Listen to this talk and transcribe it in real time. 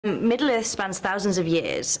Middle Earth spans thousands of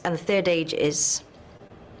years, and the third age is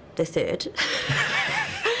the third.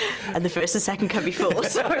 And the first and second come before,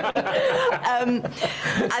 sorry. And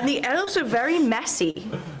the elves are very messy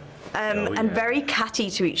and very catty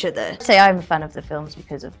to each other. I'd say I'm a fan of the films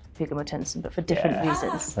because of Viggo Mortensen, but for different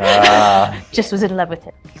reasons. Just was in love with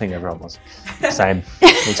him. I think everyone was. Same.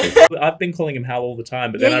 Me too. I've been calling him Hal all the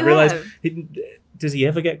time, but then I realised, does he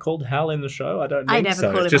ever get called Hal in the show? I don't think I never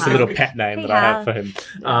so. call It's him just Hal. a little pet name that I have for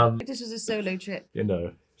him. This was a solo trip. You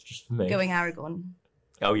know, it's just for me. Going Aragon.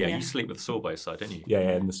 Oh yeah, you sleep with the saw by your side, don't you?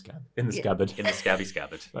 Yeah, in the scab. In the scabbard. In the scabby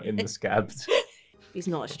scabbard. Not in the scabs. He's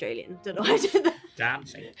not Australian. Don't know why I did that. Damn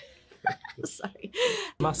shame. Sorry.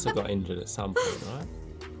 Must have got injured at some point,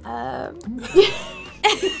 right?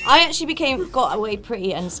 I actually got away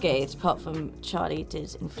pretty unscathed, apart from Charlie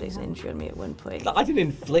did inflict an injury on me at one point. I didn't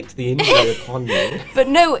inflict the injury upon you. But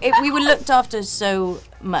no, we were looked after so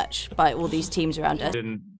much by all these teams around us.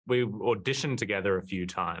 We auditioned together a few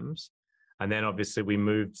times, and then obviously we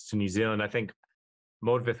moved to New Zealand. I think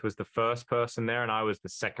Morfydd was the first person there, and I was the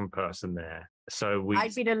second person there. So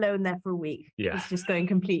I'd been alone there for a week. Yeah. It's just going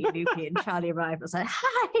completely loopy, and Charlie arrived. I was like,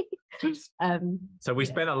 hi. So we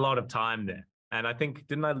spent a lot of time there, and I think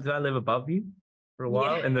did I live above you for a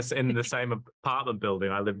while in the same apartment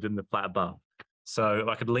building? I lived in the flat above, so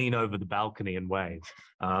I could lean over the balcony and wave.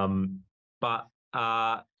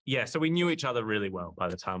 Yeah, so we knew each other really well by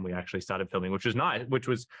the time we actually started filming, which was nice, which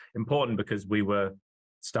was important because we were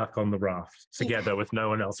stuck on the raft together with no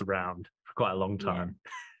one else around for quite a long time.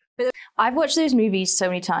 Yeah. I've watched those movies so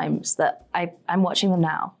many times that I'm watching them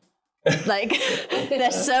now. Like,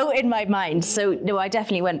 they're so in my mind. So no, I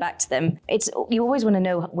definitely went back to them. You always want to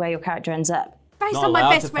know where your character ends up. Based Not on my allowed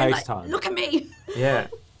best to friend, like, FaceTime. look at me. Yeah.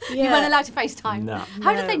 You weren't allowed to FaceTime. No.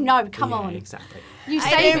 How did they know? Come on. Exactly. You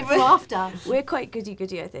save it for after. We're quite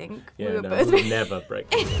goody-goody, I think. Yeah, we were no, both. we would never break.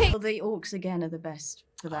 Well, the orcs again are the best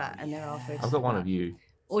for that, and there are photos. I've got one of you.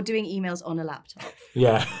 Or doing emails on a laptop.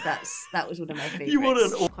 Yeah. That was one of my favourites. You want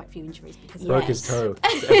Quite a few injuries because broke his toe.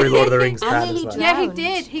 Every Lord of the Rings fan is nearly like, Yeah, he drowned.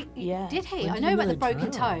 did. Did he? I know about the broken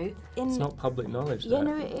toe. it's not public knowledge. Yeah, though.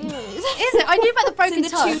 no, it is. Is it? I knew about the broken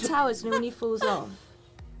It's in toe. the two towers, and when he falls off.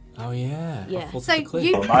 Oh yeah. Yeah. Falls So off the cliff.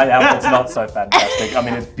 you- My outfit's not so fantastic. I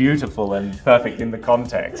mean, it's beautiful and perfect in the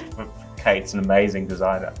context. But Kate's an amazing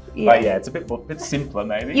designer. Yeah. But yeah, it's a bit simpler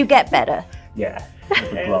maybe. You get better. Yeah,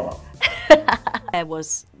 it would blow up.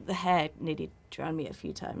 The hair nearly drowned me a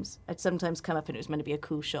few times. I'd sometimes come up and it was meant to be a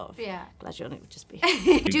cool shot of Galadriel, it would just be.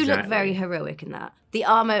 You do look very heroic in that. The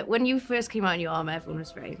armor, when you first came out in your armor, everyone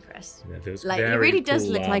was very impressed. Yeah, there's Like, it very really does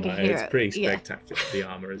cool look like a armor. hero. It's pretty Yeah. spectacular. The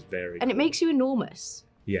armor is very And it makes you enormous.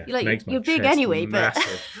 yeah, you're like- makes my you're big chest anyway, but-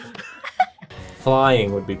 massive.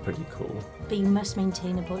 Flying would be pretty cool. But you must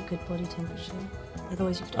maintain a good body temperature.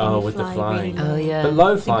 Otherwise you could Oh, only with the fly flying. really low. yeah. But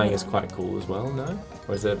low flying is quite cool as well, no?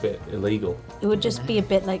 Or is it a bit illegal? It would just be a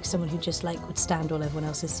bit like someone who just like would stand while everyone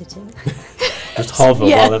else is sitting. Just hover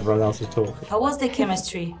Yeah. while everyone else is talking. How was the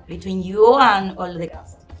chemistry between you and all the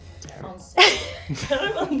cast?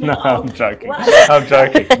 No, I'm joking. I'm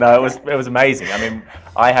joking. No, it was amazing. I mean,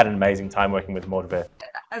 I had an amazing time working with Morfydd.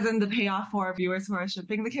 As in the payoff for viewers who are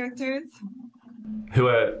shipping the characters. Who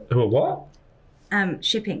are what?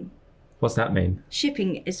 Shipping. What's that mean?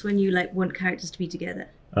 Shipping is when you like want characters to be together.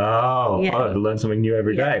 Oh, Yeah. I learn something new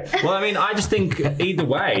every day. Well, I mean, I just think either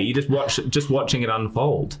way, you just watching it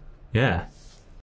unfold. Yeah.